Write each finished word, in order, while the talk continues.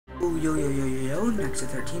Oh, yo,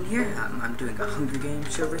 Nexa13 here. I'm doing a Hunger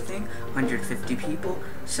Games server thing, 150 people,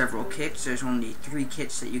 several kits. There's only 3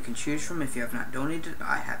 kits that you can choose from if you have not donated.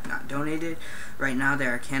 I have not donated. Right now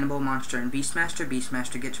there are Cannibal, Monster, and Beastmaster.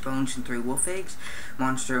 Beastmaster gets bones and 3 wolf eggs.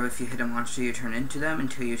 Monster, if you hit a monster, you turn into them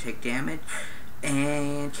until you take damage.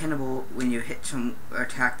 And Cannibal, when you hit some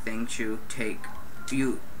attack things, you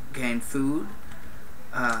gain food.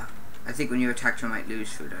 I think when you attack, you might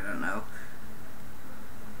lose food, I don't know.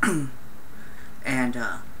 And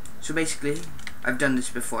so basically, I've done this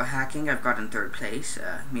before hacking. I've gotten 3rd place.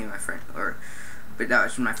 Me and my friend, but that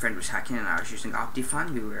was when my friend was hacking and I was using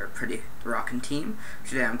Optifine. We were a pretty rockin' team.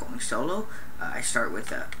 Today I'm going solo. I start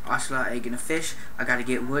with a ocelot, egg, and a fish. I gotta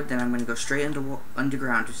get wood. Then I'm gonna go straight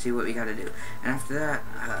underground to see what we gotta do. And after that,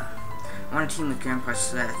 I want to team with Grandpa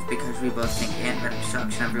Seth because we both think antvenom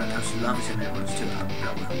sucks and everyone else loves him and everyone's too low.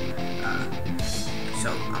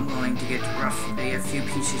 So I'm going to get roughly a few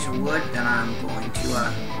pieces of wood, then I'm going to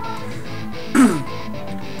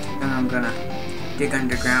then I'm gonna dig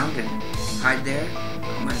underground and hide there.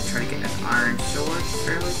 I'm gonna try to get an iron sword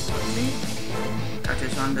fairly quickly. That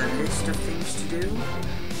is on the list of things to do.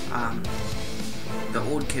 The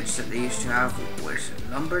old kits that they used to have was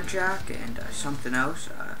lumberjack and something else.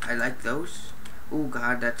 I like those. Oh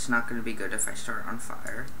god, that's not gonna be good if I start on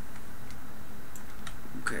fire.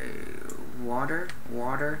 Okay, water.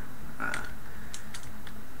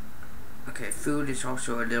 Okay, food is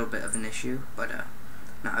also a little bit of an issue, but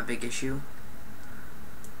not a big issue.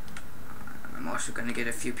 I'm also going to get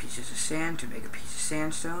a few pieces of sand to make a piece of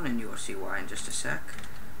sandstone, and you will see why in just a sec.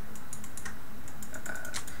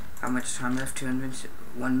 How much time left to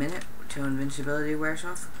 1 minute till invincibility wears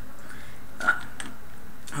off?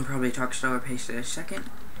 I'll probably talk slower paced in a second.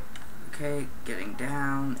 Okay, getting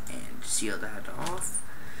down and seal that off.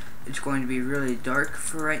 It's going to be really dark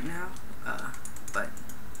for right now, but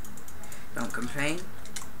don't complain.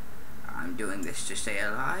 I'm doing this to stay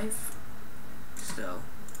alive, so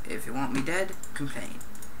if you want me dead, complain.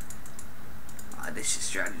 This is a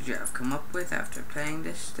strategy I've come up with after playing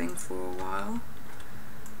this thing for a while.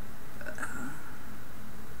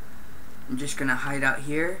 I'm just gonna hide out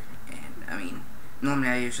here, and I mean,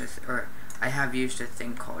 normally I have used a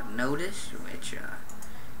thing called Notice, which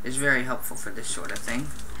is very helpful for this sort of thing.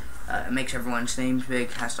 It makes everyone's names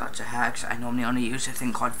big, has lots of hacks. I normally only use a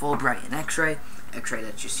thing called Full Bright and X-Ray. X-Ray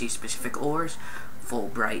lets you see specific ores. Full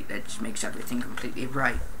Bright that just makes everything completely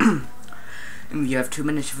bright. And you have 2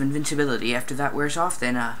 minutes of invincibility. After that wears off,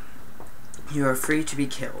 then you are free to be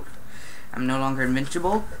killed. I'm no longer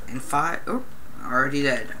invincible. And 5. Oh, already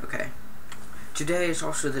dead. Okay. Today is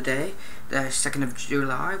also the day, the 2nd of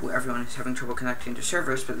July, where everyone is having trouble connecting to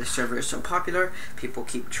servers, but this server is so popular, people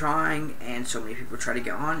keep trying, and so many people try to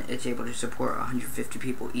get on, it's able to support 150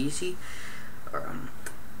 people easy. I'm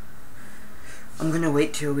gonna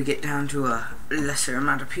wait till we get down to a lesser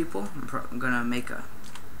amount of people. I'm gonna make a...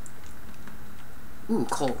 Ooh,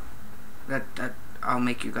 coal. I'll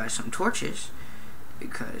make you guys some torches,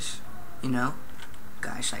 because, you know,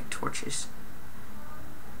 guys like torches.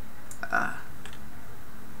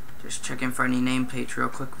 Just checking for any nameplates real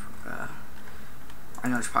quick. I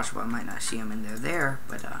know it's possible I might not see them in there,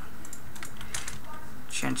 but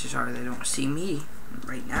chances are they don't see me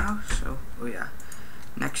right now. So, oh yeah.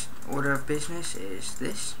 Next order of business is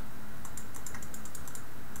this.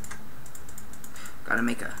 Gotta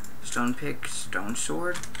make a stone pick, stone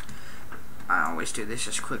sword. I always do this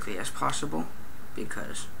as quickly as possible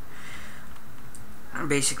because I'm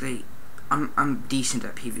decent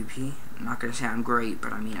at PvP. I'm not gonna say I'm great,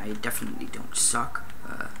 but I mean I definitely don't suck.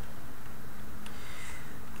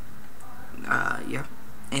 Yeah.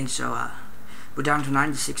 And so we're down to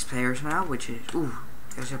 96 players now, which is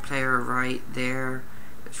there's a player right there.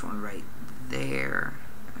 There's one right there,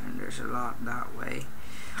 and there's a lot that way.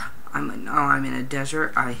 I'm in a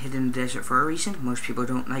desert. I hid in the desert for a reason. Most people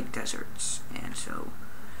don't like deserts, and so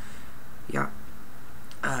yeah.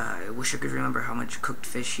 I wish I could remember how much cooked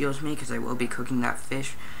fish heals me, because I will be cooking that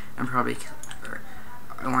fish and probably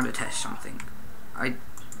I want to test something.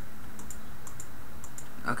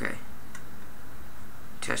 Okay.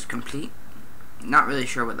 Test complete. Not really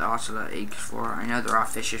sure what the ocelot egg is for. I know the raw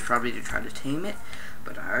fish is probably to try to tame it,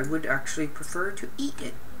 but I would actually prefer to eat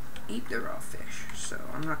it. Eat the raw fish. So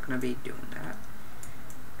I'm not going to be doing that.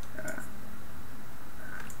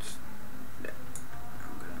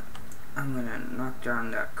 I'm gonna knock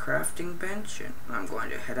down that crafting bench and I'm going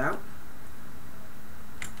to head out.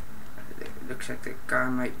 It looks like the guy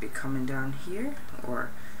might be coming down here,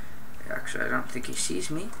 or actually I don't think he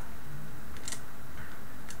sees me.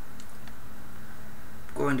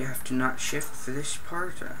 I'm going to have to not shift for this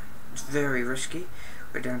part. It's very risky.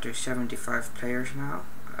 We're down to 75 players now.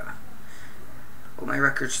 Well, my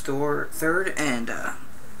record's third, and the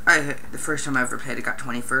first time I ever played, I got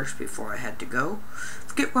 21st before I had to go.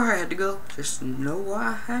 Forget where I had to go, just know where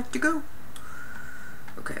I had to go.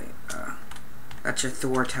 Okay, that's a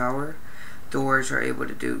Thor tower. Thors are able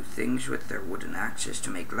to do things with their wooden axes to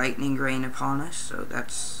make lightning rain upon us, so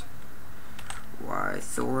that's why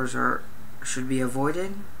Thors should be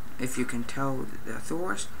avoided. If you can tell, the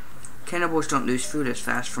Thors. Cannibals don't lose food as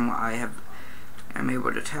fast from what I'm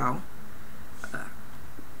able to tell.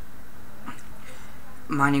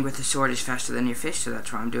 Mining with the sword is faster than your fish, so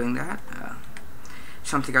that's why I'm doing that.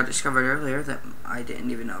 Something I discovered earlier that I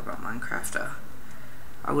didn't even know about Minecraft.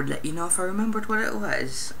 I would let you know if I remembered what it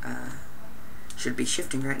was. Should be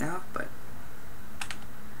shifting right now, but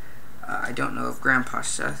I don't know if Grandpa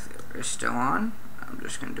Seth is still on. I'm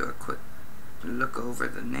just going to do a quick look over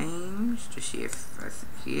the names to see if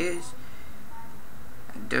he is.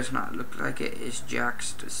 It does not look like it. Is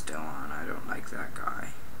Jax still on? I don't like that guy.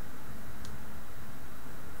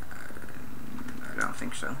 I don't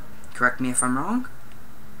think so. Correct me if I'm wrong.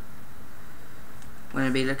 I'm going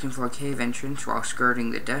to be looking for a cave entrance while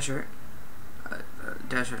skirting the desert.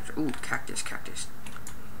 Ooh, cactus.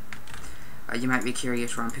 You might be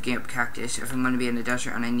curious where I'm picking up cactus. If I'm going to be in the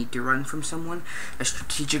desert and I need to run from someone, a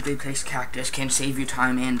strategically placed cactus can save you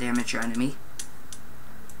time and damage your enemy.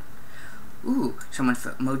 Ooh,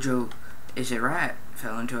 Mojo is a rat,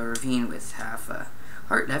 fell into a ravine with half a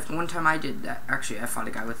heart left. One time I did that. Actually, I fought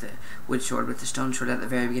a guy with a wood sword with a stone sword at the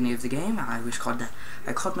very beginning of the game. I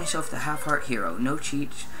called myself the half heart hero. No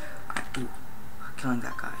cheats. Ooh, killing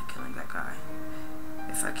that guy.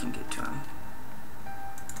 If I can get to him.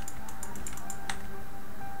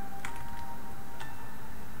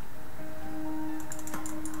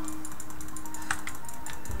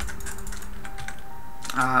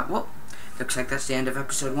 Well, looks like that's the end of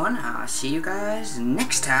episode 1. See you guys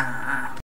next time.